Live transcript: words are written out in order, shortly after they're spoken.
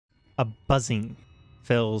A buzzing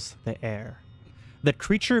fills the air. The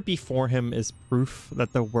creature before him is proof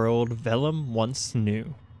that the world Vellum once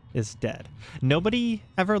knew is dead. Nobody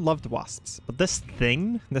ever loved wasps, but this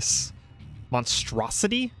thing, this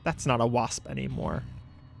monstrosity, that's not a wasp anymore.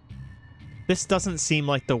 This doesn't seem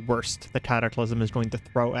like the worst the Cataclysm is going to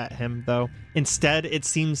throw at him, though. Instead, it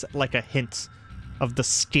seems like a hint of the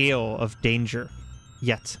scale of danger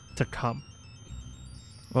yet to come.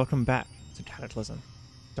 Welcome back to Cataclysm.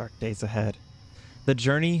 Dark days ahead. The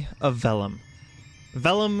journey of Vellum.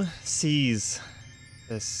 Vellum sees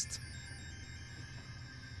this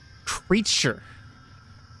creature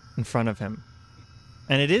in front of him,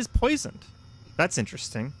 and it is poisoned. That's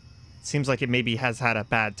interesting. Seems like it maybe has had a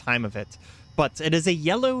bad time of it. But it is a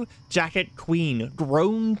yellow jacket queen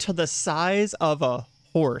grown to the size of a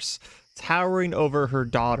horse, towering over her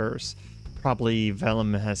daughters. Probably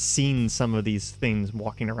Vellum has seen some of these things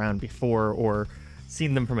walking around before, or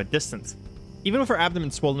seen them from a distance. Even with her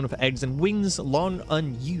abdomen swollen with eggs and wings long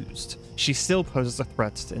unused, she still poses a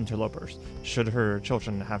threat to interlopers, should her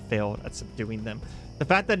children have failed at subduing them. The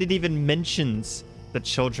fact that it even mentions the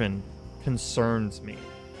children concerns me.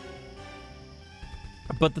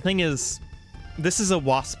 But the thing is, this is a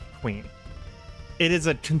wasp queen. It is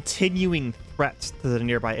a continuing threat to the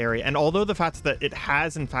nearby area, and although the fact that it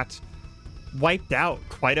has, in fact, wiped out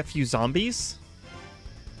quite a few zombies,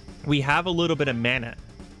 we have a little bit of mana,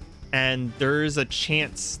 and there's a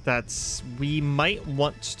chance that we might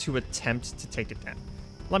want to attempt to take it down.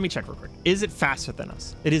 Let me check real quick. Is it faster than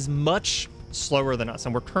us? It is much slower than us,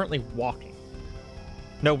 and we're currently walking.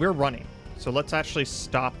 No, we're running. So let's actually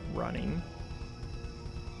stop running.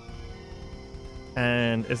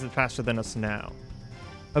 And is it faster than us now?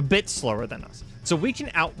 A bit slower than us. So we can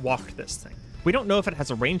outwalk this thing. We don't know if it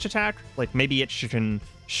has a ranged attack, like maybe it can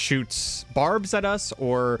shoot barbs at us,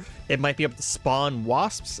 or it might be able to spawn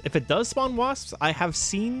wasps. If it does spawn wasps, I have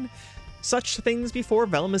seen such things before.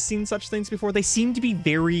 Vellum has seen such things before. They seem to be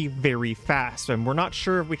very, very fast, and we're not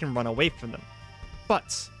sure if we can run away from them.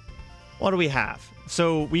 But what do we have?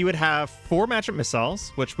 So we would have 4 magic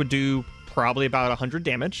missiles, which would do probably about 100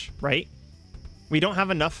 damage, right? We don't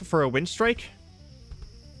have enough for a wind strike.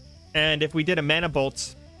 And if we did a mana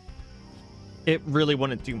bolt, it really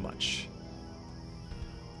wouldn't do much.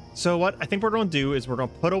 So what I think we're going to do is we're going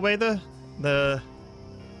to put away the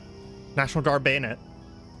National Guard bayonet.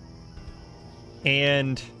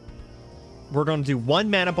 And we're going to do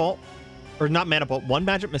 1 mana bolt, or not mana bolt, 1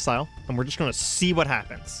 magic missile, and we're just going to see what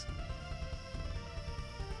happens.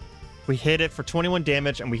 We hit it for 21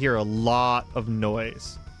 damage, and we hear a lot of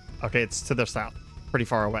noise. Okay, it's to the south, pretty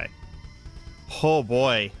far away. Oh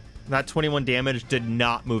boy, that 21 damage did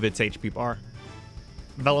not move its HP bar.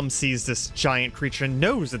 Vellum sees this giant creature and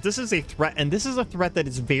knows that this is a threat, and this is a threat that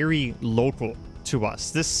is very local to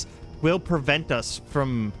us. This will prevent us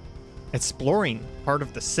from exploring part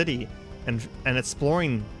of the city and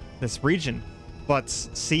exploring this region. But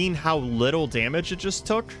seeing how little damage it just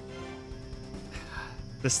took,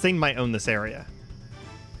 this thing might own this area.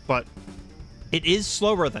 But it is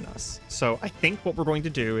slower than us. So I think what we're going to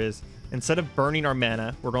do is, instead of burning our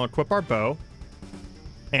mana, we're going to equip our bow.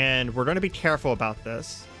 And we're going to be careful about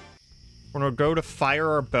this. We're going to go to fire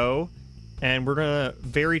our bow, and we're going to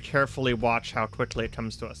very carefully watch how quickly it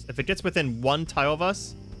comes to us. If it gets within 1 tile of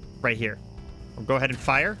us, right here, we'll go ahead and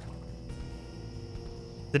fire.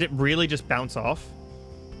 Did it really just bounce off?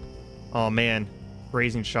 Oh man,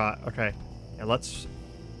 grazing shot. Okay, yeah, let's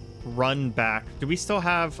run back. Do we still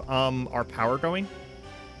have our power going?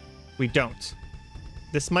 We don't.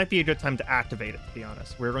 This might be a good time to activate it, to be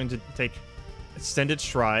honest. We're going to take extended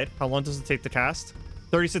stride. How long does it take to cast?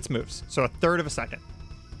 36 moves, so 1/3 of a second.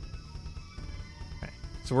 Okay,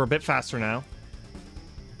 so we're a bit faster now.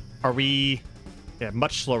 Are we... Yeah,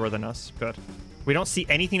 much slower than us. Good. We don't see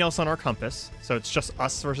anything else on our compass, so it's just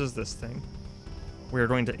us versus this thing. We're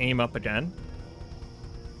going to aim up again.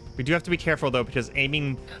 We do have to be careful, though, because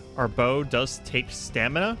aiming our bow does take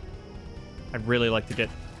stamina. I'd really like to get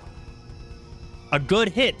a good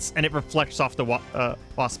hit, and it reflects off the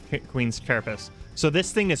Wasp Queen's carapace. So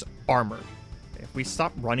this thing is armored. If we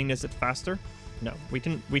stop running, is it faster? No, we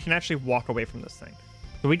can actually walk away from this thing.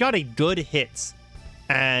 So we got a good hit,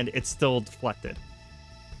 and it's still deflected.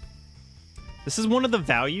 This is one of the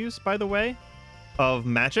values, by the way, of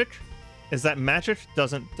magic, is that magic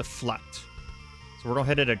doesn't deflect. So we're gonna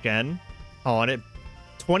hit it again. Oh, and it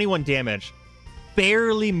 21 damage.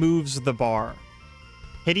 Barely moves the bar.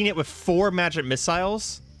 Hitting it with 4 magic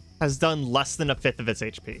missiles has done less than 1/5 of its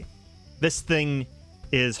HP. This thing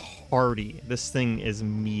is hardy. This thing is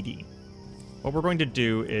meaty. What we're going to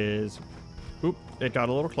do is... Oop, it got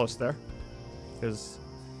a little close there. Because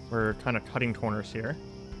We're kind of cutting corners here.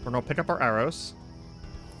 We're gonna pick up our arrows.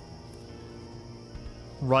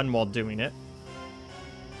 Run while doing it.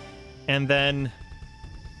 And then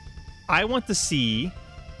I want to see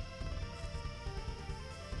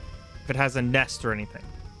if it has a nest or anything.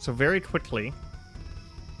 So very quickly,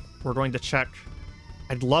 we're going to check.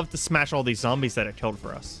 I'd love to smash all these zombies that it killed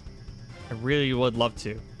for us. I really would love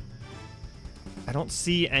to. I don't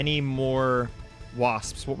see any more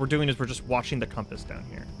wasps. What we're doing is we're just watching the compass down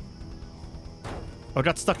here. Oh, it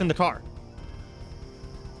got stuck in the car.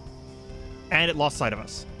 And it lost sight of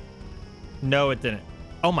us. No, it didn't.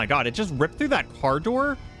 Oh my god, it just ripped through that car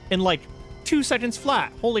door in like 2 seconds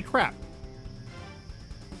flat. Holy crap.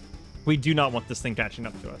 We do not want this thing catching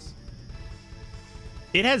up to us.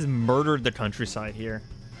 It has murdered the countryside here.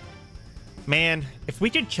 Man, if we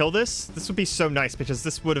could kill this, this would be so nice because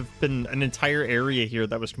this would have been an entire area here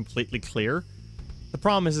that was completely clear. The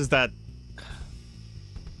problem is that... I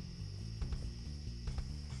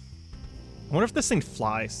wonder if this thing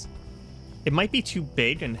flies. It might be too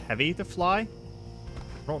big and heavy to fly.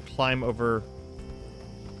 Don't climb over...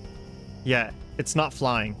 Yeah, it's not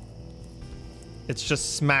flying. It's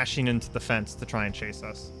just smashing into the fence to try and chase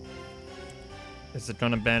us. Is it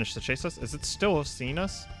going to manage to chase us? Is it still seeing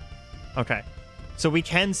us? Okay. So we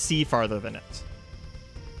can see farther than it.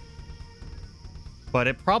 But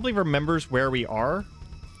it probably remembers where we are.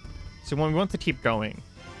 So when we want to keep going...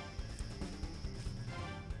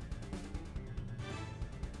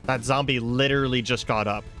 That zombie literally just got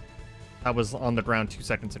up. That was on the ground 2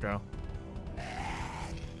 seconds ago.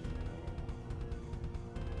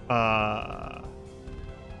 I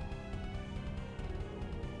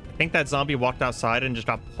think that zombie walked outside and just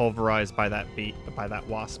got pulverized by that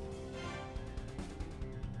wasp.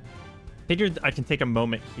 Figured I can take a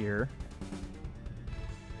moment here.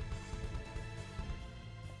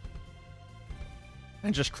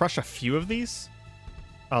 And just crush a few of these.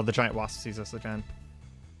 Oh, the giant wasp sees us again.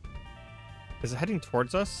 Is it heading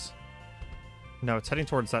towards us? No, it's heading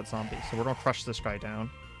towards that zombie. So we're going to crush this guy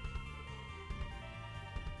down.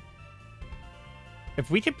 If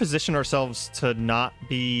we could position ourselves to not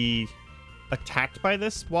be attacked by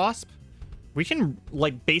this wasp, we can,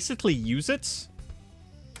 like, basically use it.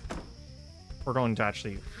 We're going to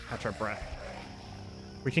actually catch our breath.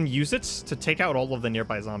 We can use it to take out all of the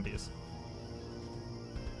nearby zombies.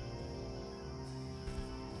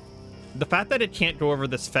 The fact that it can't go over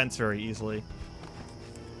this fence very easily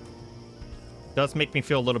does make me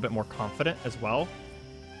feel a little bit more confident as well.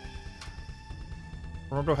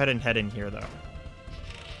 We're going to go ahead and head in here, though.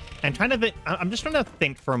 And I'm just trying to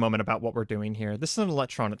think for a moment about what we're doing here. This is an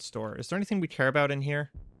electronics store. Is there anything we care about in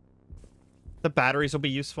here? The batteries will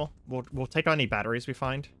be useful. We'll take on any batteries we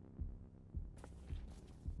find.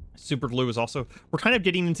 Super glue is also... We're kind of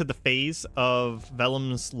getting into the phase of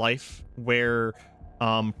Vellum's life where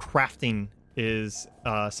crafting is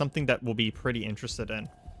something that we'll be pretty interested in.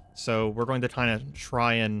 So we're going to kind of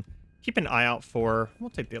try and keep an eye out for...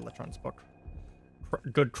 We'll take the electronics book.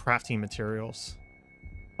 Good crafting materials.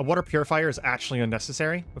 A water purifier is actually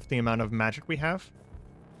unnecessary with the amount of magic we have.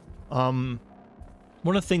 One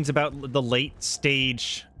of the things about the late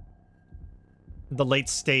stage magic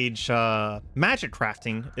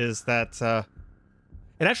crafting is that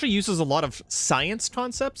it actually uses a lot of science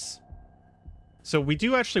concepts. So we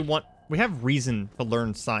do actually we have reason to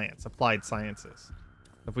learn science, applied sciences.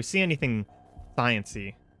 If we see anything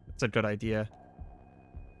sciencey, it's a good idea.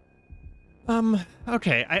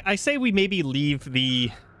 Okay, I say we maybe leave the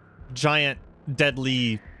giant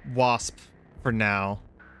deadly wasp for now.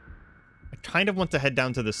 I kind of want to head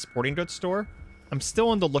down to the sporting goods store. I'm still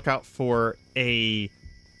on the lookout for a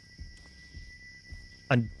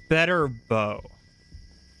better bow.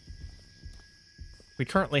 We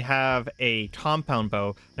currently have a compound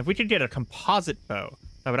bow. If we could get a composite bow,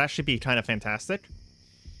 that would actually be kind of fantastic.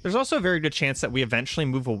 There's also a very good chance that we eventually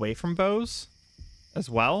move away from bows as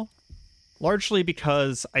well. Largely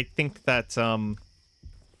because I think that, and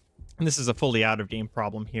this is a fully out-of-game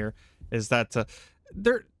problem here, is that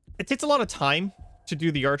it takes a lot of time to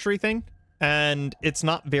do the archery thing, and it's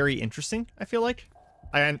not very interesting, I feel like.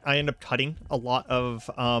 I end up cutting a lot of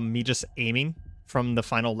me just aiming from the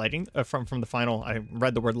final lighting, from the final, I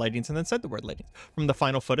read the word lightings and then said the word lightings, from the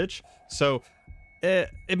final footage. So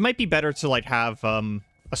it might be better to like have a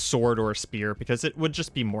sword or a spear, because it would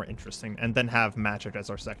just be more interesting, and then have magic as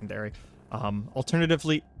our secondary.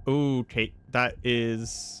 Alternatively, okay, that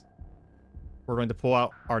is... We're going to pull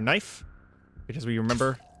out our knife, because we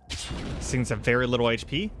remember these things have very little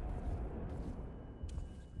HP.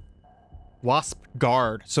 Wasp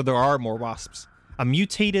guard, so there are more wasps. A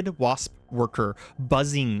mutated wasp worker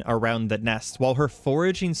buzzing around the nest, while her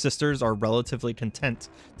foraging sisters are relatively content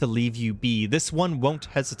to leave you be. This one won't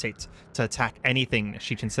hesitate to attack anything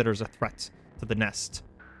she considers a threat to the nest.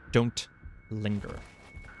 Don't linger.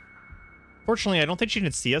 Fortunately, I don't think she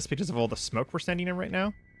can see us because of all the smoke we're standing in right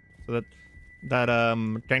now. So that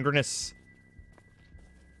gangrenous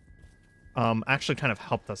actually kind of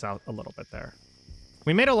helped us out a little bit there.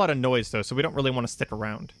 We made a lot of noise though, so we don't really want to stick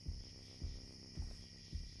around.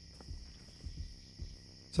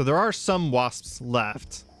 So there are some wasps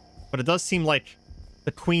left, but it does seem like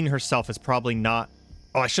the queen herself is probably not...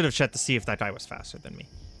 Oh, I should have checked to see if that guy was faster than me.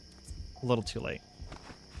 A little too late.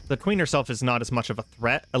 The queen herself is not as much of a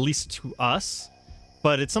threat, at least to us,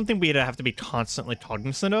 but it's something we'd have to be constantly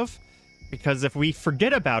cognizant of, because if we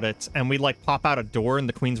forget about it and we like pop out a door and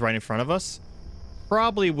the queen's right in front of us,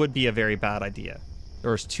 probably would be a very bad idea.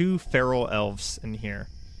 There's 2 feral elves in here.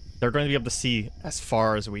 They're going to be able to see as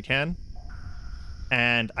far as we can.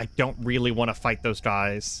 And I don't really want to fight those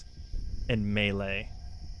guys in melee.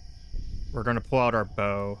 We're going to pull out our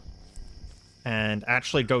bow and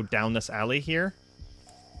actually go down this alley here.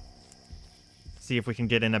 See if we can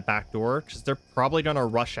get in a back door, because they're probably going to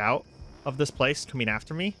rush out of this place coming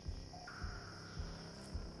after me.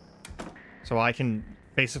 So I can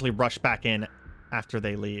basically rush back in after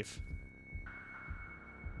they leave.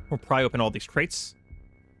 We'll probably open all these crates.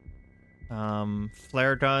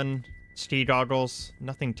 Flare gun, ski goggles,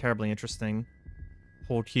 nothing terribly interesting.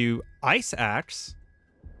 Hold Q, ice axe.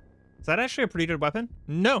 Is that actually a pretty good weapon?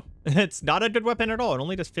 No, it's not a good weapon at all. It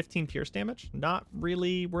only does 15 pierce damage. Not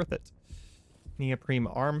really worth it. Neoprene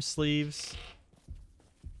arm sleeves.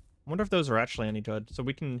 I wonder if those are actually any good. So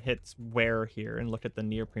we can hit wear here and look at the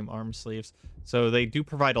neoprene arm sleeves. So they do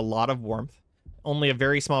provide a lot of warmth. Only a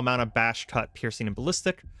very small amount of bash, cut, piercing, and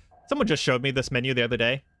ballistic. Someone just showed me this menu the other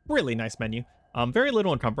day. Really nice menu. Very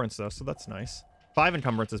little encumbrance though, so that's nice. 5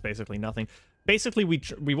 encumbrance is basically nothing. Basically,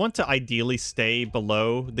 we want to ideally stay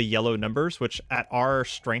below the yellow numbers, which at our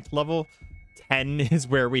strength level, 10 is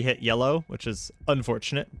where we hit yellow, which is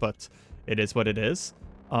unfortunate, but it is what it is.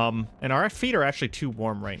 And our feet are actually too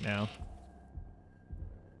warm right now.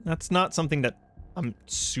 That's not something that I'm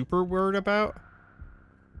super worried about.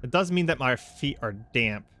 It does mean that my feet are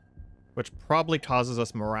damp, which probably causes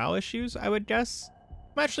us morale issues, I would guess.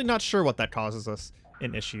 I'm actually not sure what that causes us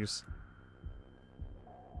in issues.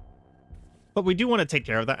 But we do want to take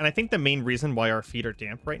care of that. And I think the main reason why our feet are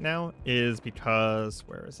damp right now is because...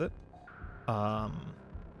 Where is it?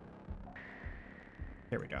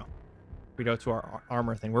 Here we go. We go to our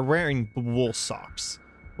armor thing. We're wearing wool socks,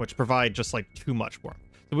 which provide just like too much warmth.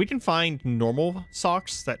 So we can find normal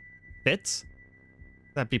socks that fit.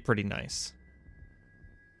 That'd be pretty nice.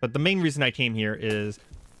 But the main reason I came here is...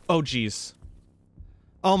 Oh, geez.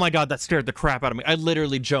 Oh my god, that scared the crap out of me. I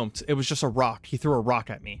literally jumped. It was just a rock. He threw a rock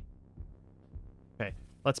at me. Okay,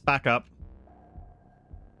 let's back up.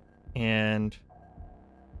 And...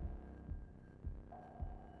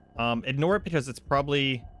 ignore it because it's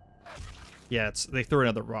probably... Yeah, they threw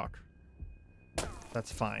another rock.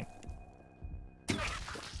 That's fine.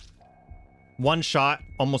 One shot,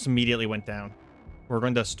 almost immediately went down. We're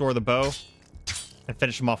going to store the bow and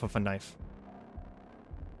finish him off with a knife.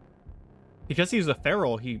 Because he's a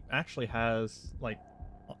feral, he actually has, like,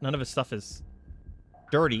 none of his stuff is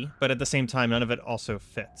dirty, but at the same time, none of it also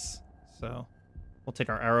fits. So, we'll take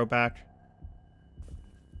our arrow back.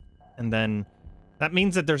 And then, that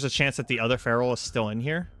means that there's a chance that the other feral is still in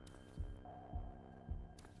here.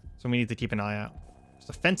 So we need to keep an eye out. There's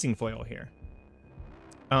a fencing foil here.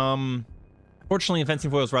 Fortunately, a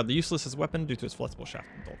fencing foil is rather useless as a weapon due to its flexible shaft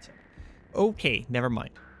and dull tip. Okay, never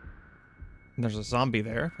mind. And there's a zombie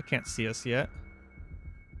there. I can't see us yet.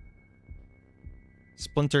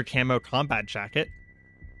 Splinter camo combat jacket.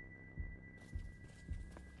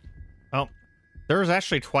 Oh, there's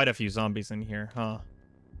actually quite a few zombies in here, huh?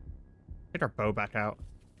 Take our bow back out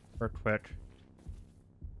real quick.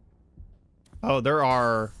 Oh, there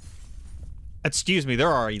are... Excuse me, there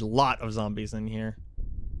are a lot of zombies in here.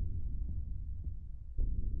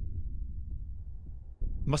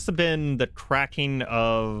 Must have been the cracking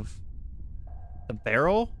of the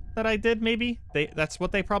barrel that I did, maybe? That's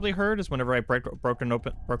what they probably heard, is whenever I broke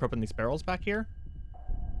open these barrels back here.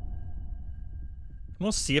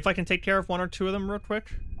 We'll see if I can take care of 1 or 2 of them real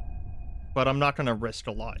quick. But I'm not going to risk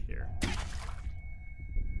a lot here.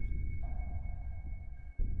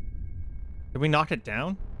 Did we knock it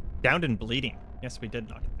down? Downed and bleeding. Yes, we did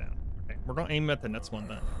knock it down. Okay, we're going to aim at the next one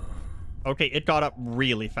then. Okay, it got up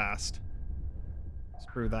really fast.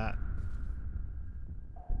 Screw that.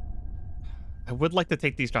 I would like to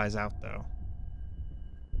take these guys out, though.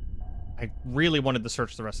 I really wanted to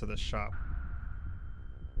search the rest of this shop.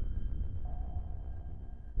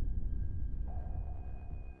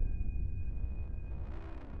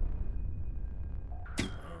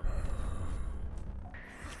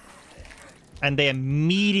 And they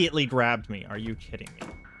immediately grabbed me. Are you kidding me?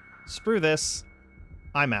 Screw this.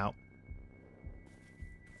 I'm out.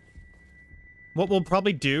 What we'll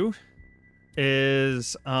probably do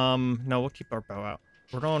is, no, we'll keep our bow out.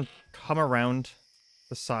 We're going to come around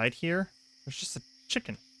the side here. There's just a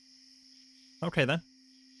chicken. Okay, then.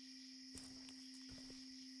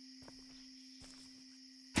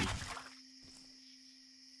 I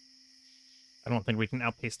don't think we can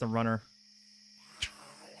outpace the runner.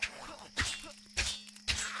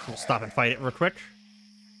 We'll stop and fight it real quick.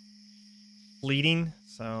 Bleeding,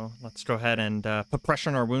 so let's go ahead and put pressure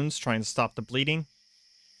on our wounds, trying to stop the bleeding.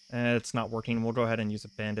 It's not working. We'll go ahead and use a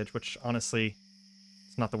bandage, which honestly,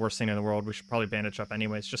 it's not the worst thing in the world. We should probably bandage up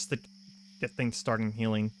anyways, just to get things starting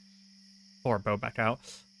healing. Pull our bow back out.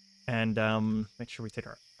 And make sure we take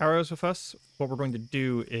our arrows with us. What we're going to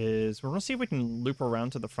do is we're going to see if we can loop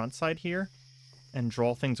around to the front side here and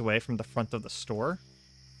draw things away from the front of the store.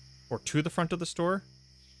 Or to the front of the store,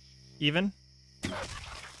 even.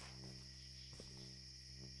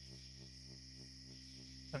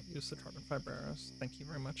 Don't use the carbon fiber arrows. Thank you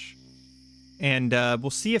very much. And we'll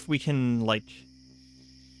see if we can, like...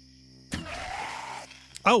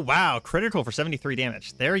 Oh, wow. Critical for 73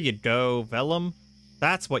 damage. There you go, Vellum.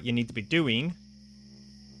 That's what you need to be doing.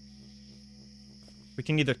 We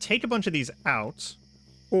can either take a bunch of these out,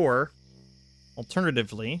 or,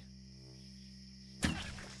 alternatively,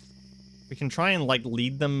 we can try and, like,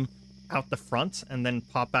 lead them out the front and then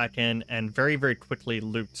pop back in and very, very quickly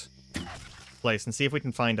loot place and see if we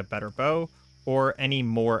can find a better bow or any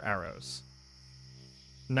more arrows.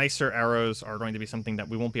 Nicer arrows are going to be something that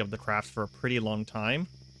we won't be able to craft for a pretty long time.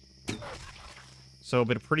 So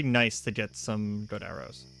it'll be pretty nice to get some good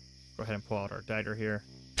arrows. Go ahead and pull out our dagger here.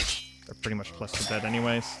 They're pretty much close to dead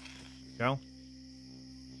anyways. Go.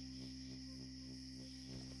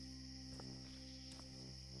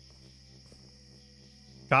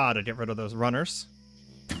 Gotta get rid of those runners.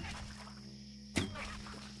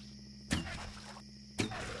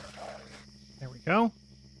 There we go.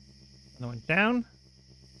 Another one down.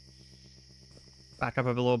 Back up a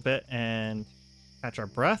little bit and catch our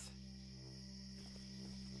breath.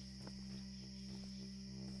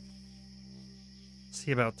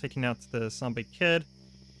 See about taking out the zombie kid.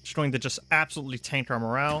 It's going to just absolutely tank our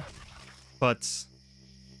morale, but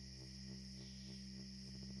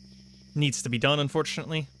needs to be done,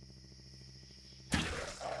 unfortunately.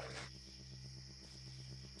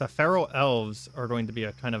 The feral elves are going to be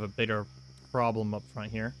a kind of a bigger problem up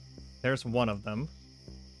front here. There's one of them.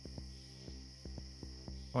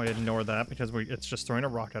 Oh, I ignore that because it's just throwing a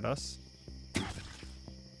rock at us.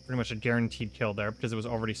 Pretty much a guaranteed kill there because it was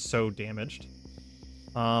already so damaged.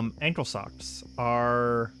 Ankle socks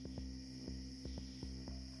are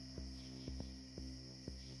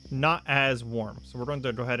not as warm, so we're going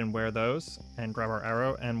to go ahead and wear those and grab our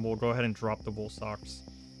arrow, and we'll go ahead and drop the wool socks.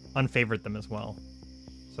 Unfavored them as well,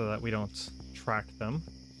 so that we don't track them.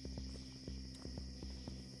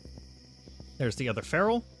 There's the other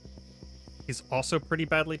feral. He's also pretty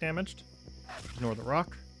badly damaged. Ignore the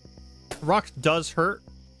rock. The rock does hurt,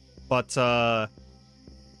 but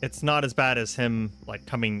it's not as bad as him like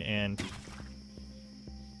coming and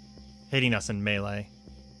hitting us in melee.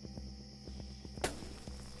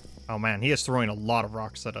 Oh man, he is throwing a lot of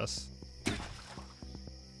rocks at us.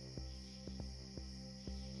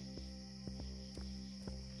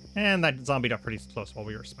 And that zombie got pretty close while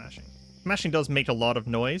we were smashing. Smashing does make a lot of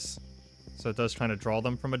noise, so it does try to draw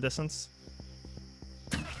them from a distance.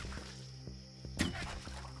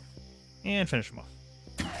 And finish him off.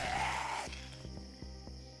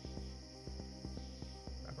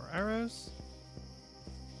 Grab our arrows.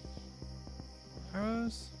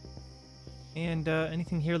 Arrows. And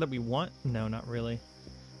anything here that we want? No, not really.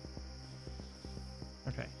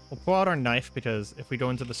 Okay, we'll pull out our knife because if we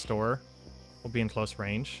go into the store, we'll be in close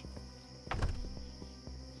range.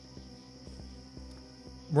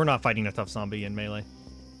 We're not fighting a tough zombie in melee.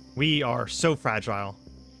 We are so fragile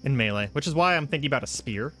in melee, which is why I'm thinking about a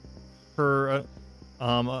spear for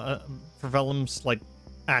Vellum's like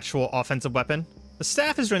actual offensive weapon. The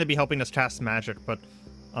staff is going to be helping us cast magic, but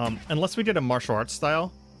unless we did a martial arts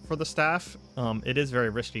style for the staff, it is very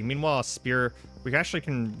risky. Meanwhile, a spear, we actually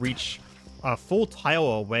can reach a full tile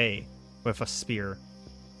away with a spear.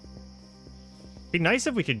 Be nice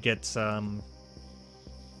if we could get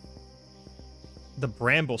the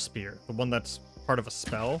bramble spear, the one that's part of a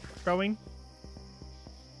spell, going.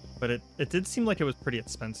 but it did seem like it was pretty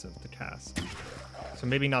expensive to cast. So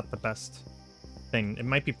maybe not the best thing. It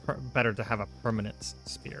might be better to have a permanent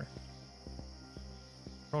spear.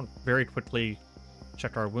 I'll very quickly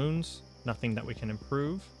check our wounds. Nothing that we can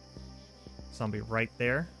improve. Zombie right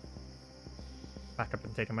there. Back up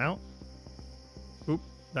and take him out. Oop,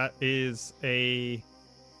 that is a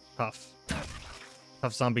tough.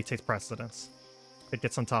 Tough zombie takes precedence. If it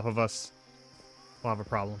gets on top of us, we'll have a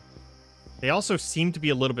problem. They also seem to be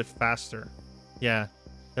a little bit faster. Yeah,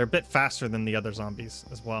 they're a bit faster than the other zombies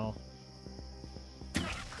as well.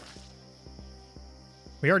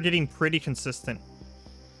 We are getting pretty consistent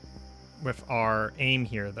with our aim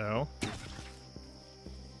here, though.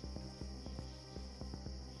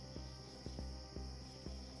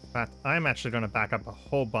 In fact, I'm actually going to back up a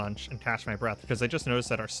whole bunch and catch my breath because I just noticed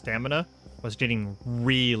that our stamina was getting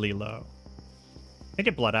really low. I think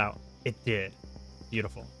it bled out. It did.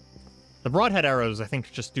 Beautiful. The broadhead arrows, I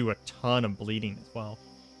think, just do a ton of bleeding as well,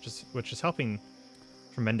 which is helping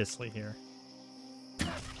tremendously here.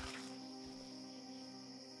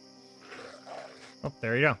 Oh,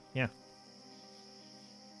 there you go. Yeah.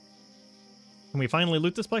 Can we finally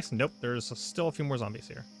loot this place? Nope, there's still a few more zombies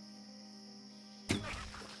here.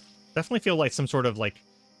 Definitely feel like some sort of, like,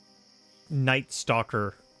 Night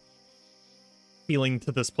Stalker feeling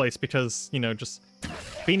to this place because, you know, just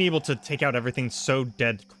being able to take out everything so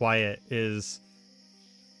dead quiet is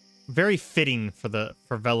very fitting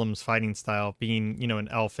for Vellum's fighting style, being, you know, an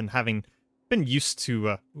elf and having been used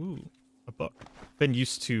to, ooh, a book. Been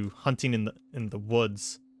used to hunting in the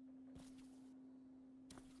woods.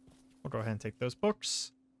 We'll go ahead and take those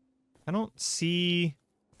books. I don't see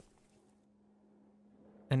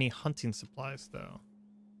any hunting supplies, though.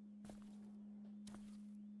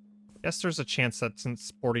 Guess there's a chance that since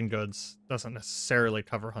sporting goods doesn't necessarily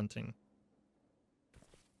cover hunting.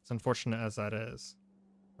 As unfortunate as that is.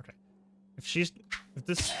 Okay. If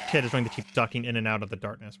this kid is going to keep ducking in and out of the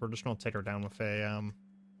darkness, we're just going to take her down with a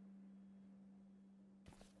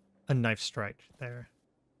knife strike there.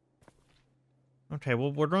 Okay,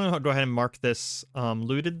 well, we're going to go ahead and mark this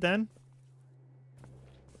looted then.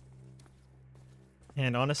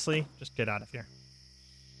 And honestly, just get out of here.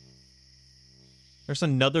 There's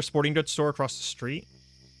another sporting goods store across the street.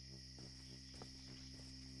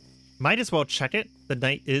 Might as well check it. The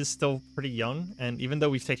night is still pretty young, and even though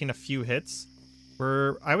we've taken a few hits,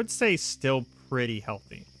 we're, I would say, still pretty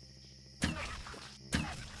healthy.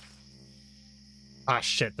 Ah,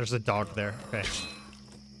 shit, there's a dog there. Okay.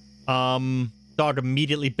 Dog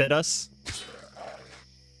immediately bit us.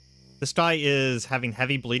 This guy is having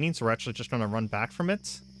heavy bleeding, so we're actually just going to run back from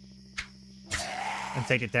it and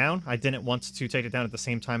take it down. I didn't want to take it down at the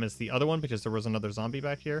same time as the other one because there was another zombie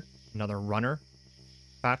back here. Another runner.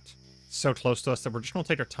 In fact, so close to us that we're just going to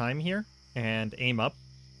take our time here and aim up.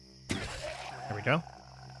 There we go.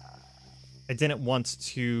 I didn't want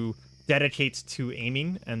to dedicate to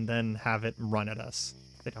aiming and then have it run at us.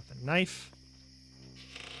 Take out the knife.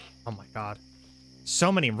 Oh my god.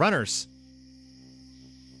 So many runners.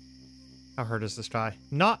 How hurt is this guy?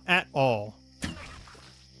 Not at all.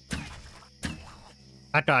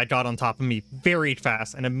 That guy got on top of me very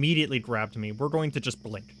fast and immediately grabbed me. We're going to just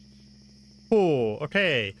blink. Oh,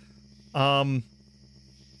 okay.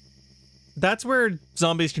 That's where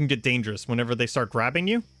zombies can get dangerous whenever they start grabbing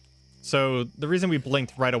you. So the reason we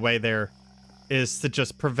blinked right away there is to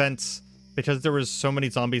just prevent, because there was so many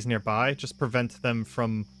zombies nearby, just prevent them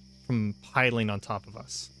from piling on top of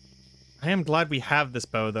us. I am glad we have this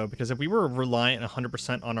bow, though, because if we were reliant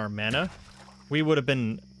 100% on our mana, we would have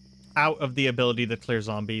been out of the ability to clear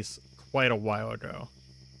zombies quite a while ago.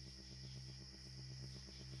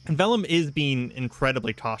 And Vellum is being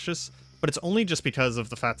incredibly cautious, but it's only just because of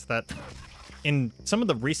the fact that in some of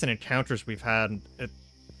the recent encounters we've had,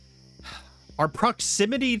 our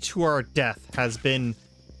proximity to our death has been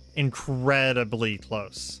incredibly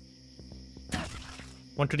close.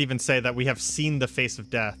 One could even say that we have seen the face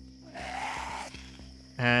of death.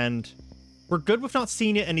 And we're good with not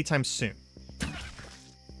seeing it anytime soon.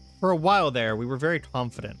 For a while there, we were very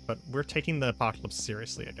confident, but we're taking the apocalypse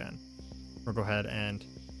seriously again. We'll go ahead and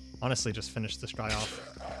honestly just finish this guy off.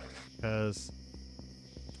 Because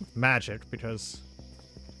magic, because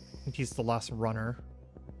I think he's the last runner.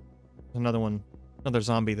 There's another one, another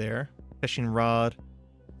zombie there. Fishing rod,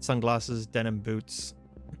 sunglasses, denim boots.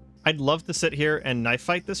 I'd love to sit here and knife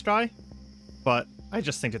fight this guy, but I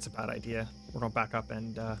just think it's a bad idea. We're gonna back up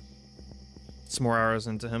and some more arrows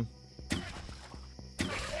into him. I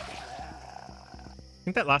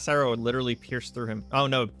think that last arrow literally pierced through him. Oh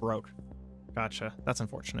no, it broke. Gotcha. That's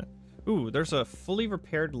unfortunate. Ooh, there's a fully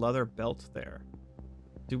repaired leather belt there.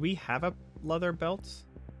 Do we have a leather belt?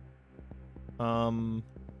 I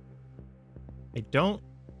don't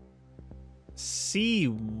see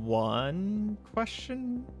one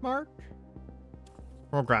question mark.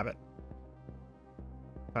 We'll grab it.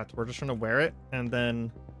 But we're just gonna wear it and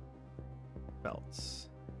then belts.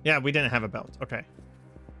 Yeah, we didn't have a belt. Okay.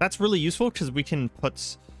 That's really useful because we can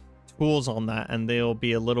put tools on that and they'll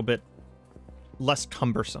be a little bit less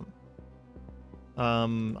cumbersome.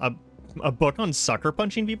 A book on sucker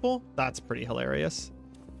punching people? That's pretty hilarious.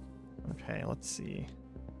 Okay, let's see.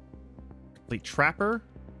 Complete Trapper.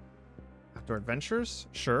 Outdoor Adventures?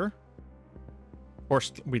 Sure. Of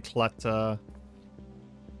course, we collect, I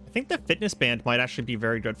think the fitness band might actually be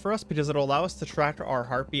very good for us because it'll allow us to track our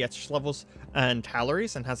heartbeat levels and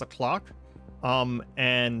calories and has a clock.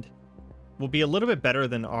 And will be a little bit better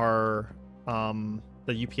than our,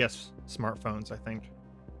 the UPS smartphones, I think.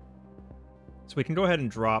 So we can go ahead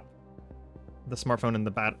and drop the smartphone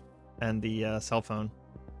and the cell phone.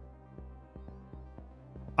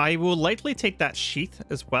 I will likely take that sheath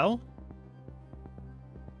as well.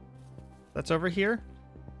 That's over here.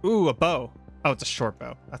 Ooh, a bow. Oh, it's a short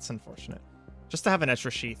bow. That's unfortunate. Just to have an extra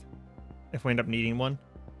sheath if we end up needing one.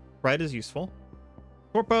 Right is useful.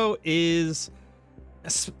 Short bow is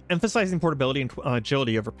emphasizing portability and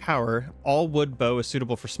agility over power. All wood bow is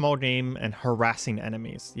suitable for small game and harassing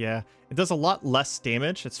enemies. Yeah, it does a lot less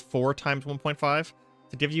damage. It's 4 times 1.5.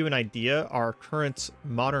 To give you an idea, our current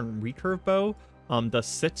modern recurve bow does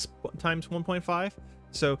 6 times 1.5.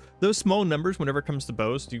 So those small numbers, whenever it comes to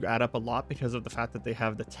bows, do add up a lot because of the fact that they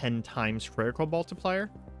have the 10 times critical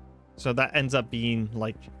multiplier. So that ends up being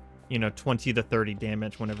like, you know, 20 to 30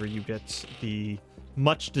 damage whenever you get the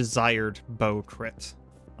much desired bow crit.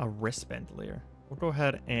 A wrist bandolier. We'll go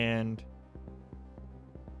ahead and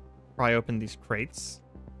pry open these crates.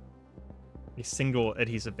 A single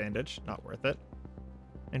adhesive bandage, not worth it.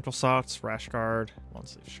 Ankle socks, rash guard, long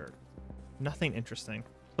sleeve shirt. Nothing interesting.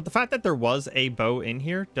 But the fact that there was a bow in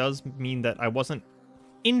here does mean that I wasn't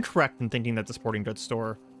incorrect in thinking that the sporting goods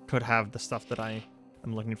store could have the stuff that I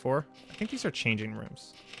am looking for. I think these are changing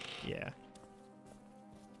rooms. Yeah.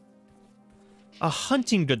 A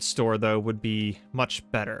hunting goods store, though, would be much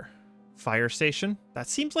better. Fire station? That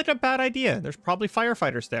seems like a bad idea. There's probably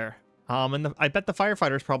firefighters there. And I bet the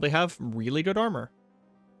firefighters probably have really good armor.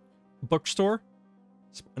 Bookstore?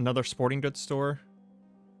 Another sporting goods store.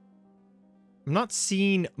 I'm not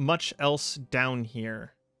seeing much else down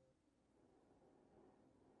here.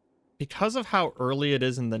 Because of how early it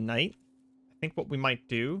is in the night, I think what we might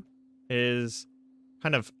do is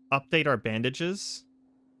kind of update our bandages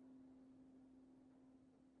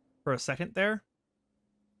for a second there.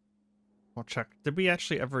 I'll check. Did we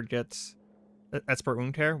actually ever get expert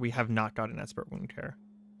wound care? We have not gotten expert wound care.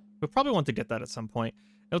 We'll probably want to get that at some point.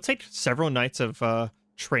 It'll take several nights of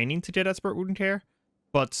training to get expert wound care,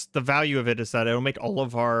 but the value of it is that it'll make all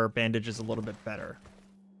of our bandages a little bit better.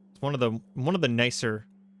 It's one of the nicer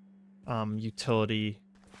utility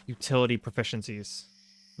proficiencies,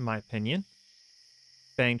 in my opinion.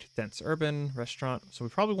 Bank, dense urban, restaurant. So we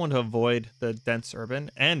probably want to avoid the dense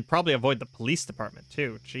urban and probably avoid the police department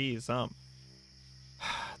too. Jeez,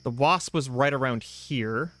 the wasp was right around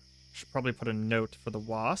here. Should probably put a note for the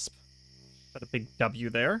wasp. Got a big W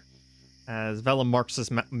there, as Vellum marks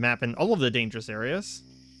this map in all of the dangerous areas,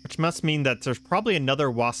 which must mean that there's probably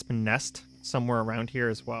another wasp nest somewhere around here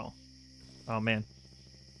as well. Oh man,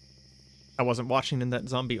 I wasn't watching and that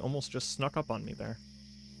zombie almost just snuck up on me there.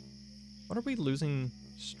 What are we losing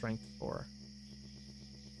strength for?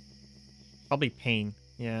 Probably pain.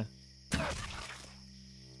 Yeah.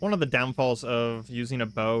 One of the downfalls of using a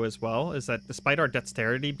bow as well is that despite our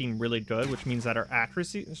dexterity being really good, which means that our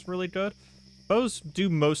accuracy is really good, bows do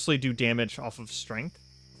mostly do damage off of strength.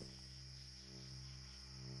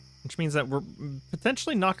 Which means that we're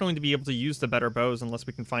potentially not going to be able to use the better bows unless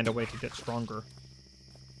we can find a way to get stronger.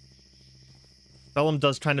 Vellum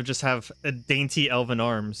does kind of just have a dainty elven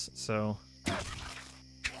arms, so...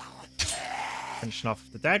 Finishing off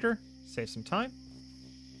with the dagger, save some time.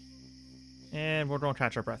 And we're going to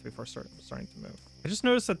catch our breath before starting to move. I just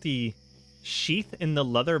noticed that the sheath in the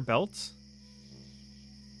leather belt...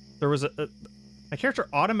 There was my character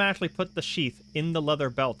automatically put the sheath in the leather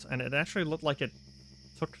belt, and it actually looked like it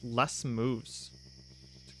took less moves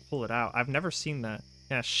to pull it out. I've never seen that.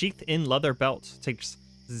 Yeah, sheath in leather belt takes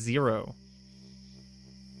 0.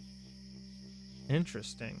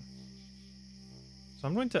 Interesting. So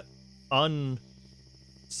I'm going to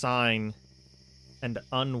unsign and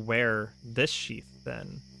unwear this sheath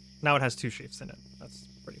then. Now it has 2 sheaths in it. That's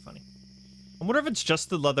pretty funny. I wonder if it's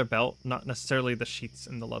just the leather belt, not necessarily the sheaths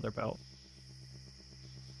in the leather belt.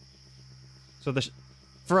 So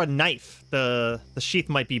for a knife, the sheath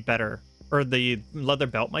might be better or the leather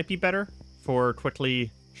belt might be better for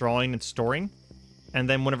quickly drawing and storing. And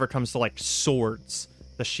then whenever it comes to like swords,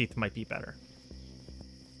 the sheath might be better.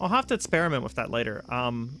 I'll have to experiment with that later.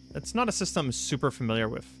 It's not a system I'm super familiar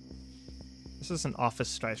with. This is an office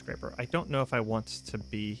skyscraper. I don't know if I want to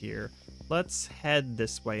be here. Let's head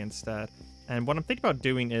this way instead. And what I'm thinking about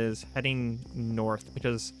doing is heading north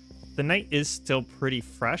because the night is still pretty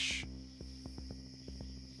fresh.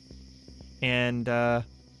 And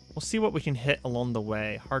we'll see what we can hit along the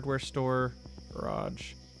way. Hardware store,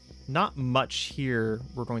 garage. Not much here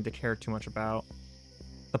we're going to care too much about.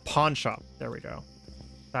 The pawn shop. There we go.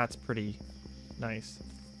 That's pretty nice.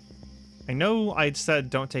 I know I'd said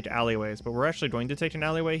don't take alleyways, but we're actually going to take an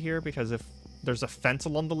alleyway here because if there's a fence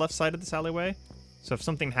along the left side of this alleyway, so if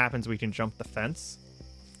something happens, we can jump the fence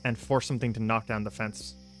and force something to knock down the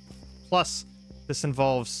fence. Plus, this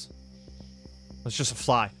involves... It's just a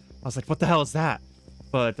fly. I was like, what the hell is that?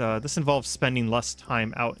 But this involves spending less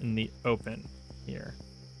time out in the open here.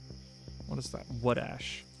 What is that? Wood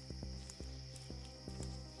ash.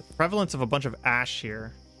 The prevalence of a bunch of ash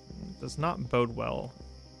here does not bode well.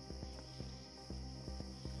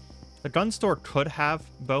 The gun store could have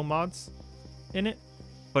bow mods in it,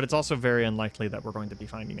 but it's also very unlikely that we're going to be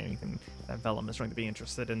finding anything that Vellum is going to be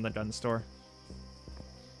interested in the gun store.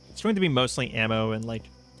 It's going to be mostly ammo and, like,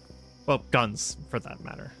 well, guns, for that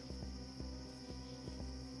matter.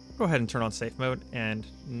 Go ahead and turn on safe mode, and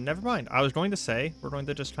never mind. I was going to say we're going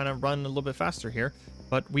to just kind of run a little bit faster here,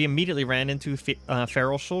 but we immediately ran into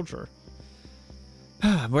feral soldier.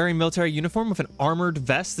 Wearing military uniform with an armored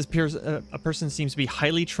vest, this appears a person seems to be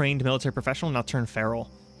highly trained military professional, now turned feral.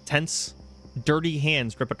 Tense, dirty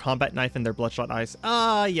hands grip a combat knife in their bloodshot eyes.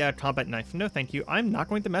 Yeah, combat knife. No, thank you. I'm not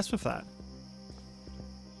going to mess with that.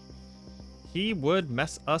 He would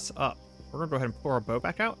mess us up. We're going to go ahead and pull our bow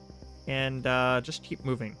back out and just keep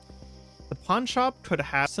moving. The pawn shop could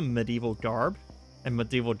have some medieval garb and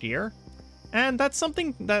medieval gear, and that's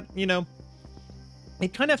something that, you know,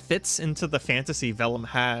 it kind of fits into the fantasy Vellum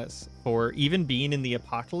has for even being in the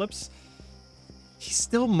apocalypse. He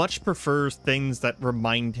still much prefers things that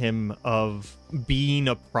remind him of being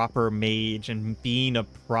a proper mage and being a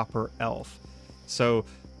proper elf. So,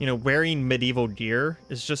 you know, wearing medieval gear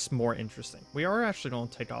is just more interesting. We are actually going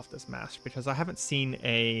to take off this mask because I haven't seen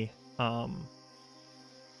a...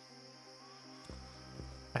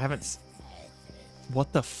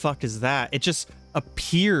 What the fuck is that? It just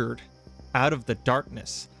appeared out of the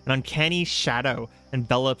darkness. An uncanny shadow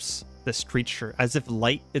envelops this creature, as if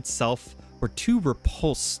light itself were too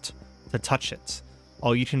repulsed to touch it.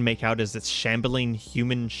 All you can make out is its shambling,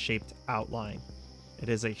 human-shaped outline. It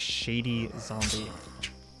is a shady zombie.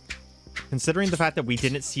 Considering the fact that we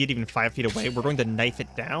didn't see it even 5 feet away, we're going to knife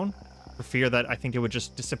it down for fear that I think it would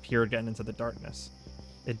just disappear again into the darkness.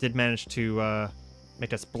 It did manage to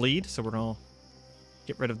make us bleed, so we're going to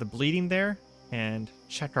get rid of the bleeding there and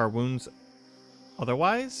check our wounds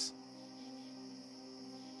otherwise.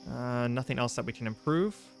 Nothing else that we can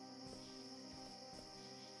improve.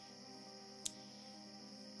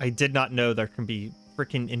 I did not know there can be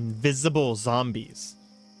freaking invisible zombies.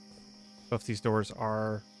 Both these doors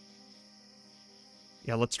are...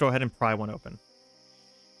 Yeah, let's go ahead and pry one open.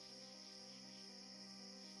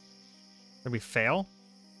 Did we fail?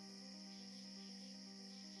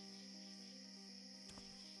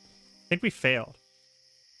 I think we failed.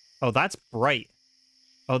 Oh, that's bright.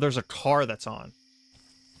 Oh, there's a car that's on.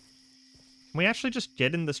 Can we actually just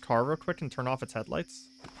get in this car real quick and turn off its headlights?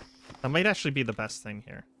 That might actually be the best thing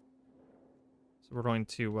here. So we're going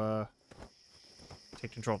to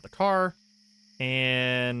take control of the car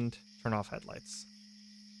and turn off headlights.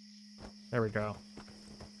 There we go.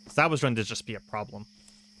 So that was going to just be a problem.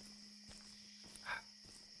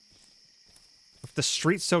 With the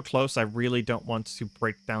street so close, I really don't want to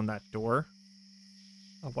break down that door.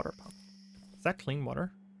 A water pump. Is that clean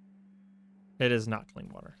water? It is not clean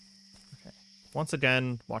water. Okay. Once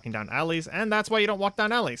again, walking down alleys, and that's why you don't walk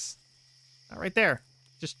down alleys. Not right there.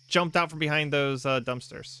 Just jumped out from behind those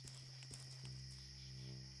dumpsters.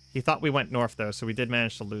 He thought we went north, though, so we did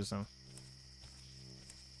manage to lose him.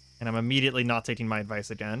 And I'm immediately not taking my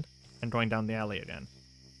advice again and going down the alley again.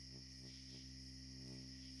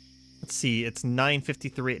 Let's see, it's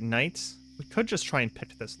 9:53 at night. We could just try and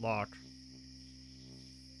pick this lock.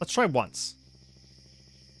 Let's try once.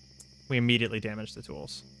 We immediately damage the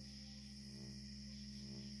tools.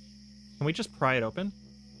 Can we just pry it open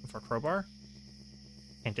with our crowbar?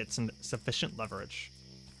 And get some sufficient leverage.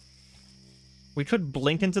 We could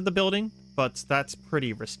blink into the building, but that's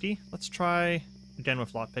pretty risky. Let's try again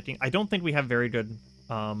with lockpicking. I don't think we have very good...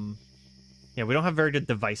 we don't have very good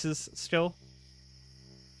devices still.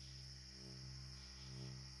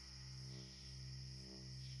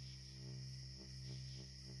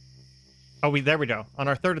 Oh, there we go. On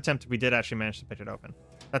our third attempt, we did actually manage to pick it open.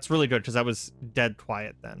 That's really good because that was dead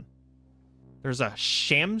quiet then. There's a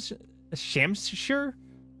Shamshir?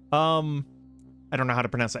 I don't know how to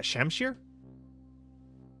pronounce that. Shamshir?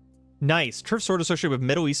 Nice. Turf sword associated with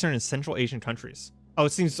Middle Eastern and Central Asian countries. Oh,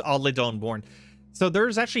 it seems oddly dull and born. So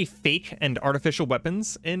there's actually fake and artificial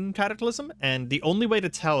weapons in Cataclysm, and the only way to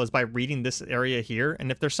tell is by reading this area here,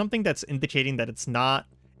 and if there's something that's indicating that it's not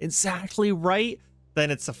exactly right,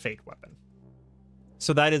 then it's a fake weapon.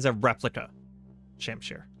 So that is a replica.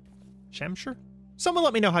 Shamshir. Shamshir? Someone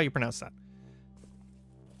let me know how you pronounce that.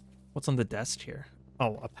 What's on the desk here?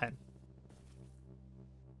 Oh, a pen.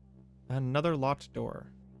 Another locked door.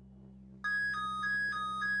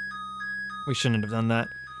 We shouldn't have done that.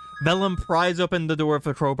 Vellum pries open the door with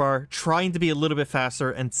a crowbar, trying to be a little bit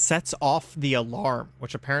faster, and sets off the alarm,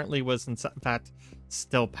 which apparently was in fact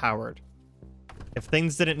still powered. If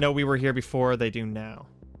things didn't know we were here before, they do now.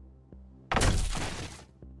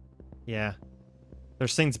 Yeah.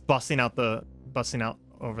 There's things busting out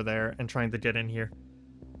over there and trying to get in here.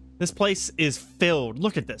 This place is filled.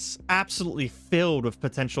 Look at this. Absolutely filled with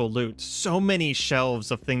potential loot. So many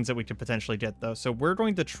shelves of things that we could potentially get, though. So we're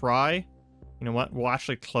going to try... You know what? We'll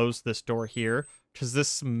actually close this door here because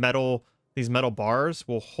these metal bars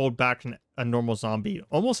will hold back a normal zombie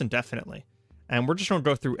almost indefinitely. And we're just going to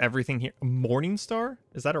go through everything here. Morning Star?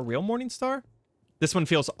 Is that a real Morning Star? This one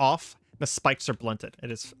feels off. The spikes are blunted.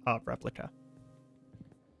 It is a replica.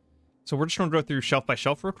 So we're just going to go through shelf by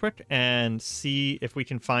shelf real quick and see if we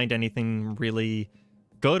can find anything really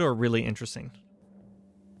good or really interesting.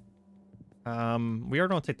 We are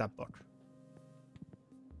going to take that book.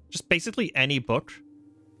 Just basically any book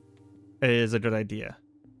is a good idea.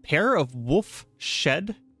 Pair of wolf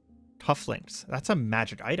shed cufflinks. That's a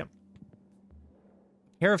magic item.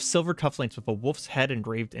 Pair of silver cufflinks with a wolf's head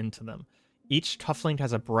engraved into them. Each cufflink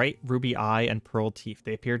has a bright ruby eye and pearl teeth.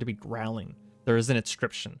 They appear to be growling. There is an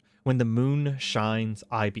inscription. When the moon shines,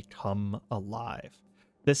 I become alive.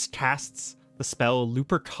 This casts the spell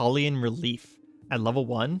Lupercalian Relief at level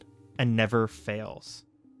 1 and never fails.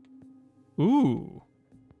 Ooh.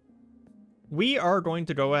 We are going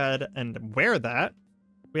to go ahead and wear that.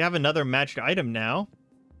 We have another magic item now.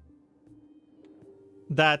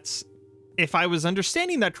 That, if I was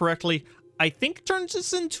understanding that correctly, I think turns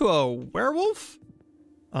us into a werewolf.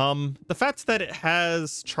 The fact that it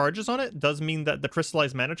has charges on it does mean that the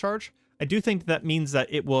crystallized mana charge, I do think that means that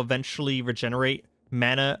it will eventually regenerate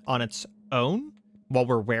mana on its own while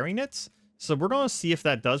we're wearing it. So we're going to see if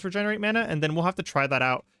that does regenerate mana, and then we'll have to try that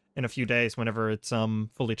out in a few days whenever it's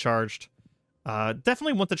fully charged.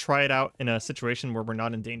 Definitely want to try it out in a situation where we're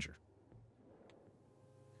not in danger.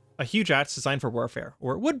 A huge axe designed for warfare,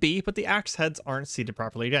 or it would be, but the axe heads aren't seated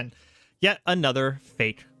properly again. Yet another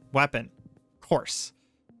fake weapon. Of course.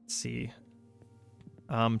 Let's see.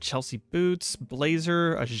 Chelsea boots,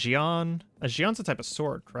 blazer, a Jian. A Jian's a type of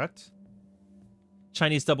sword, correct?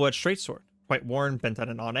 Chinese double-edged straight sword. Quite worn, bent at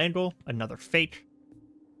an odd angle. Another fake.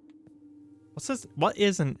 What's this? What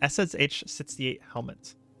is an SSH-68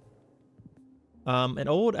 helmet? An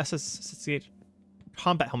old SS-68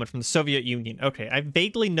 combat helmet from the Soviet Union. Okay, I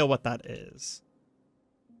vaguely know what that is.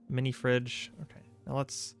 Mini fridge. Okay, now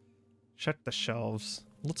let's check the shelves.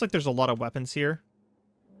 Looks like there's a lot of weapons here.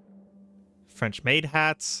 French-made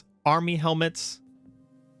hats, army helmets.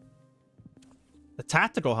 The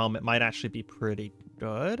tactical helmet might actually be pretty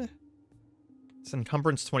good. It's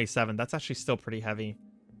encumbrance 27. That's actually still pretty heavy.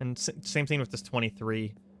 And same thing with this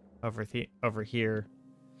 23 over here.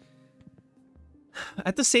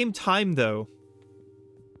 At the same time, though,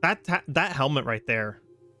 that helmet right there,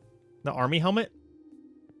 the army helmet,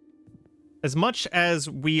 as much as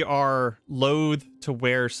we are loath to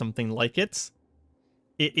wear something like it,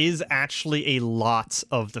 it is actually a lot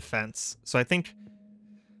of defense. So I think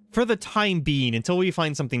for the time being, until we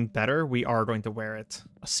find something better, we are going to wear it.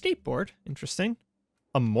 A skateboard, interesting.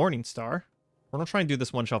 A Morning Star. We're going to try and do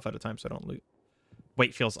this one shelf at a time so I don't loot.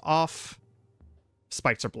 Weight feels off.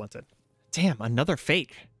 Spikes are blunted. Damn, another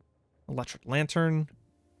fake. Electric lantern.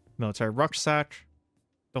 Military rucksack.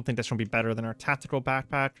 Don't think this one will be better than our tactical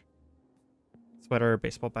backpack. Sweater,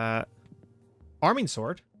 baseball bat. Arming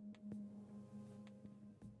sword.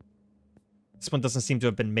 This one doesn't seem to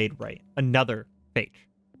have been made right. Another fake.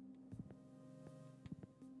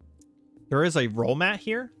 There is a roll mat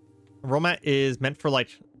here. A roll mat is meant for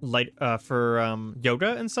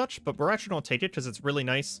yoga and such, but we're actually going to take it because it's really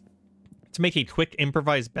nice to make a quick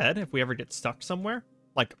improvised bed if we ever get stuck somewhere,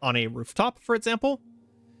 like on a rooftop, for example.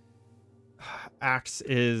 Axe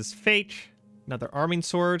is fake. Another arming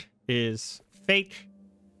sword is fake.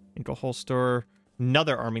 Ankle holster.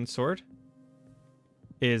 Another arming sword.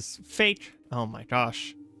 is fake. Oh my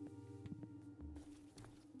gosh.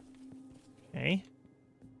 Okay.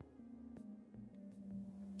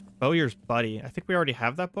 Bowyer's Buddy. I think we already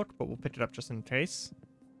have that book, but we'll pick it up just in case.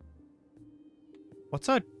 What's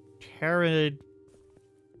a Karidinu?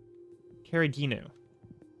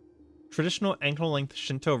 Traditional ankle-length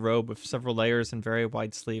Shinto robe with several layers and very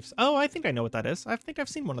wide sleeves. Oh, I think I know what that is. I think I've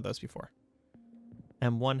seen one of those before.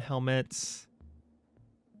 M1 helmet.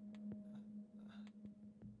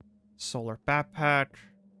 Solar backpack.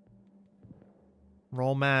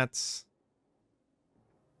 Roll mats.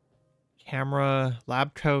 Camera.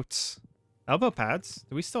 Lab coats. Elbow pads.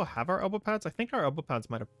 Do we still have our elbow pads? I think our elbow pads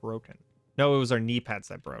might have broken. No, it was our knee pads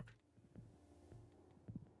that broke.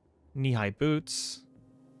 Knee-high boots.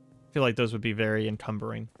 I feel like those would be very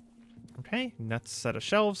encumbering. Okay, next set of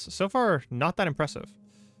shelves. So far, not that impressive.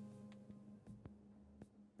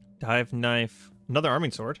 Dive knife. Another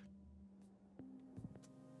arming sword.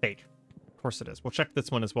 Fake. Of course it is. We'll check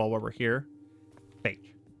this one as well while we're here.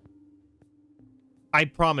 Fake. I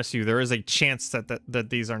promise you, there is a chance that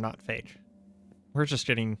these are not fake. We're just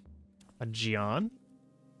getting a Gion.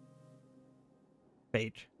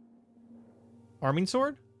 Fake. Arming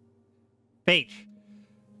sword? Fake.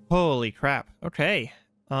 Holy crap. Okay.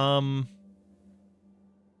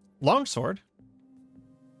 Longsword.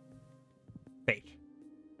 Fake.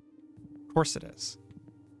 Of course it is.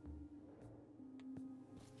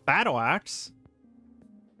 Battle axe.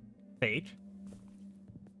 Fake.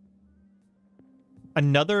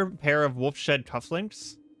 Another pair of wolf shed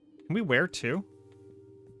cufflinks. Can we wear two?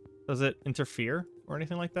 Does it interfere or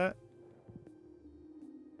anything like that?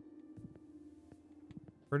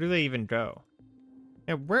 Where do they even go?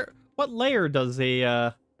 Yeah, what layer does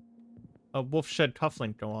a wolf shed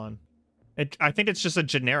cufflink go on? I think it's just a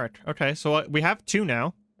generic. Okay, so we have two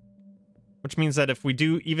now. Which means that if we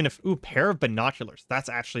do, even if, ooh, pair of binoculars. That's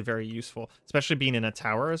actually very useful. Especially being in a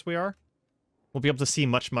tower as we are. We'll be able to see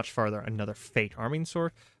much, much farther. Another fake arming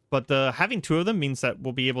sword. But having two of them means that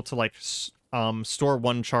we'll be able to, like, store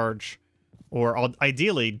one charge. Or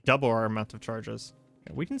ideally, double our amount of charges.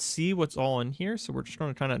 Okay, we can see what's all in here. So we're just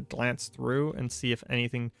going to kind of glance through and see if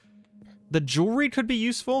anything... The jewelry could be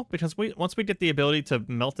useful. Because once we get the ability to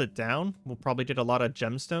melt it down, we'll probably get a lot of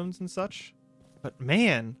gemstones and such. But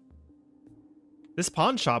man... This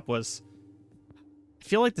pawn shop was... I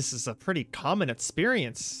feel like this is a pretty common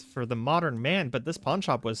experience for the modern man, but this pawn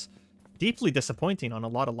shop was deeply disappointing on a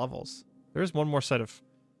lot of levels. There's one more set of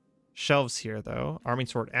shelves here, though. Arming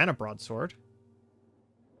sword and a broadsword.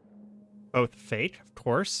 Both fake, of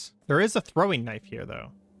course. There is a throwing knife here,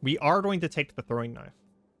 though. We are going to take the throwing knife.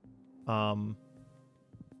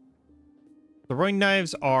 Throwing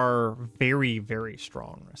knives are very, very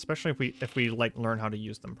strong, especially if we like learn how to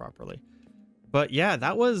use them properly. But yeah,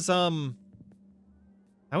 that was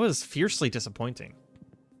fiercely disappointing.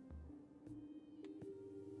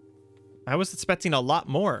 I was expecting a lot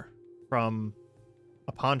more from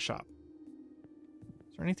a pawn shop.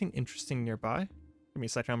 Is there anything interesting nearby? Give me a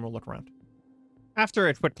second, I'm gonna look around. After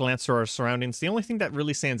a quick glance through our surroundings, the only thing that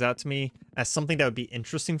really stands out to me as something that would be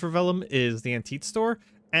interesting for Vellum is the antique store,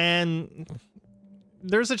 and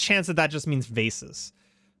there's a chance that just means vases.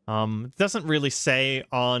 It doesn't really say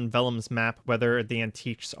on Vellum's map whether the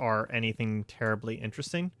antiques are anything terribly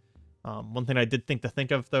interesting. One thing I did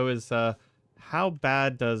think of though is how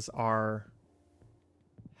bad does our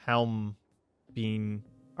helm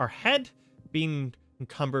our head being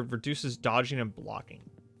encumbered reduces dodging and blocking.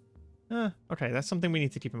 Okay, that's something we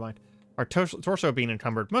need to keep in mind. Our torso being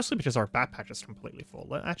encumbered, mostly because our backpack is completely full.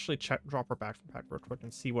 Let's actually drop our backpack real quick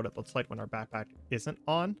and see what it looks like when our backpack isn't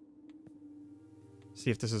on. See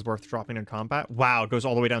if this is worth dropping in combat. Wow, it goes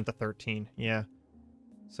all the way down to 13. Yeah.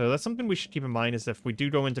 So that's something we should keep in mind is if we do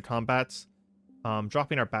go into combats,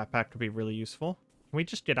 dropping our backpack could be really useful. Can we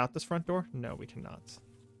just get out this front door? No, we cannot.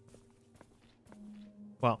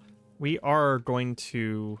 Well, we are going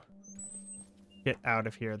to get out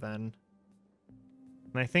of here then.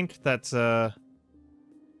 And I think that's, if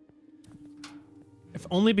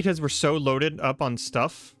only because we're so loaded up on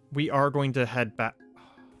stuff, we are going to head back.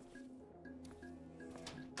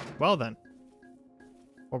 Well then,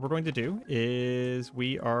 what we're going to do is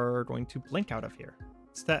we are going to blink out of here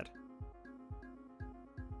instead.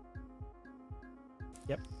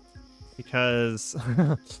 Yep. Because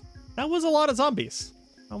that was a lot of zombies.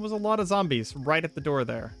 That was a lot of zombies right at the door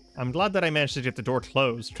there. I'm glad that I managed to get the door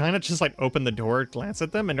closed. Trying to just like open the door, glance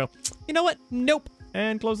at them and go, you know what? Nope.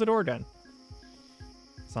 And close the door again.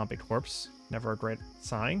 Zombie corpse. Never a great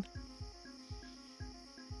sign.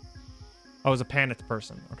 Oh, it was a panicked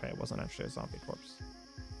person. Okay, it wasn't actually a zombie corpse.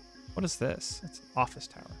 What is this? It's an office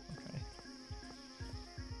tower. Okay.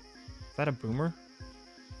 that a boomer?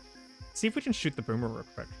 See if we can shoot the boomer real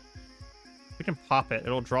quick. If we can pop it,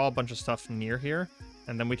 it'll draw a bunch of stuff near here,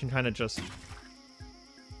 and then we can kind of just...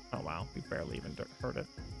 Oh wow, we barely even hurt it.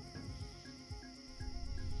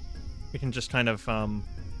 We can just kind of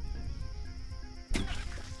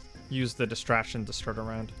use the distraction to skirt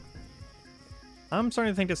around. I'm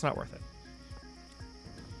starting to think it's not worth it.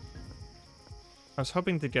 I was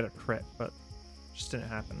hoping to get a crit, but it just didn't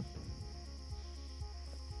happen.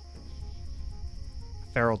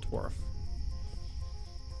 Feral dwarf.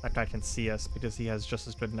 That guy can see us because he has just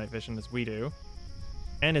as good night vision as we do.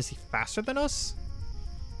 And is he faster than us?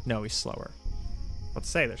 No, he's slower. Let's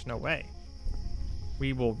say there's no way.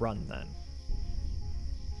 We will run then.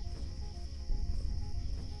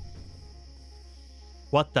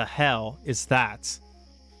 What the hell is that?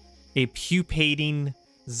 A pupating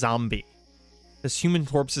zombie. This human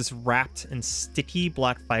corpse is wrapped in sticky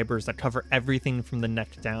black fibers that cover everything from the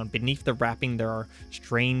neck down. Beneath the wrapping, there are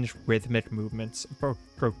strange rhythmic movements,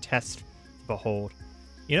 grotesque to behold.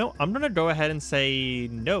 You know, I'm gonna go ahead and say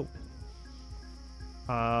no.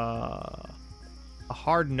 A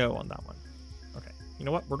hard no on that one. Okay, you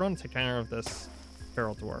know what? We're going to take care of this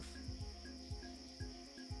feral dwarf.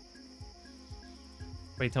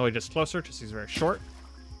 Wait until he gets closer, because he's very short.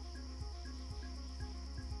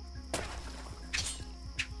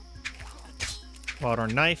 Pull out our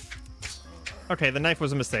knife. Okay, the knife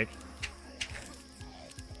was a mistake.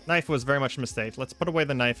 Knife was very much a mistake. Let's put away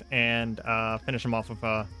the knife and finish him off with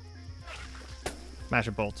a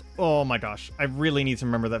magic bolt. Oh my gosh, I really need to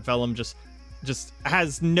remember that Vellum just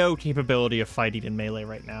has no capability of fighting in melee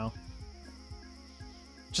right now.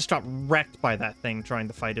 Just got wrecked by that thing trying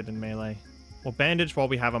to fight it in melee. We'll bandage while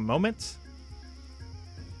we have a moment,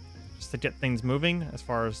 just to get things moving as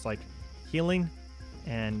far as like healing,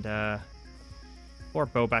 and pull our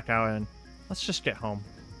bow back out and let's just get home.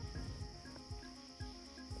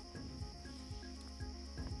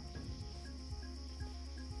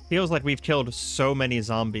 Feels like we've killed so many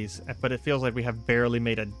zombies, but it feels like we have barely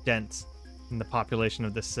made a dent in the population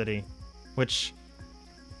of this city, which,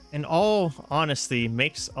 in all honesty,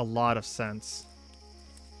 makes a lot of sense.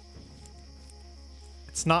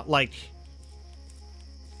 It's not like,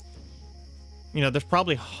 you know, there's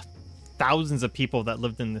probably thousands of people that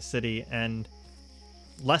lived in the city, and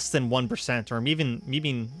less than 1%, or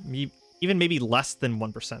even maybe less than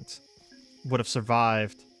 1%, would have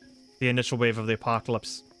survived the initial wave of the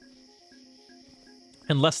apocalypse.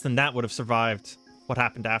 And less than that would have survived what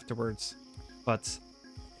happened afterwards. But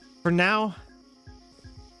for now,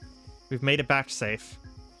 we've made it back safe.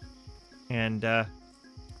 And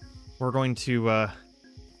we're going to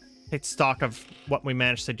take stock of what we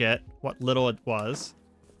managed to get, what little it was.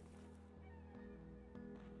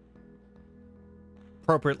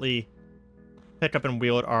 Appropriately pick up and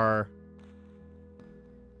wield our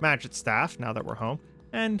magic staff now that we're home.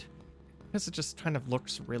 And because it just kind of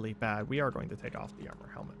looks really bad, we are going to take off the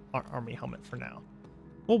army helmet for now.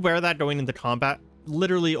 We'll wear that going into combat,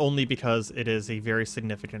 literally only because it is a very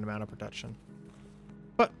significant amount of protection.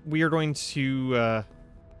 But we are going to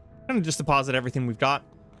kind of just deposit everything we've got,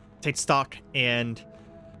 take stock, and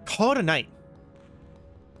call it a night.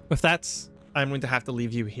 With that, I'm going to have to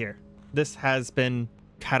leave you here. This has been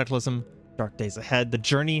Cataclysm, Dark Days Ahead, the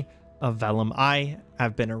journey of Vellum. I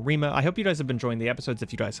have been Areima. I hope you guys have been enjoying the episodes.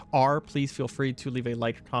 If you guys are, please feel free to leave a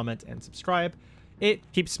like, comment, and subscribe.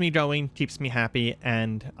 It keeps me going, keeps me happy,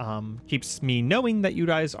 and keeps me knowing that you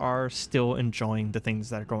guys are still enjoying the things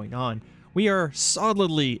that are going on. We are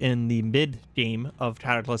solidly in the mid-game of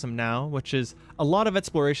Cataclysm now, which is a lot of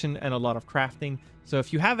exploration and a lot of crafting. So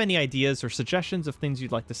if you have any ideas or suggestions of things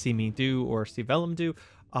you'd like to see me do or see Vellum do,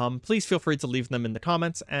 please feel free to leave them in the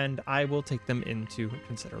comments, and I will take them into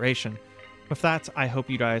consideration. With that, I hope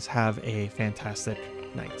you guys have a fantastic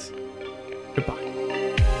night. Goodbye.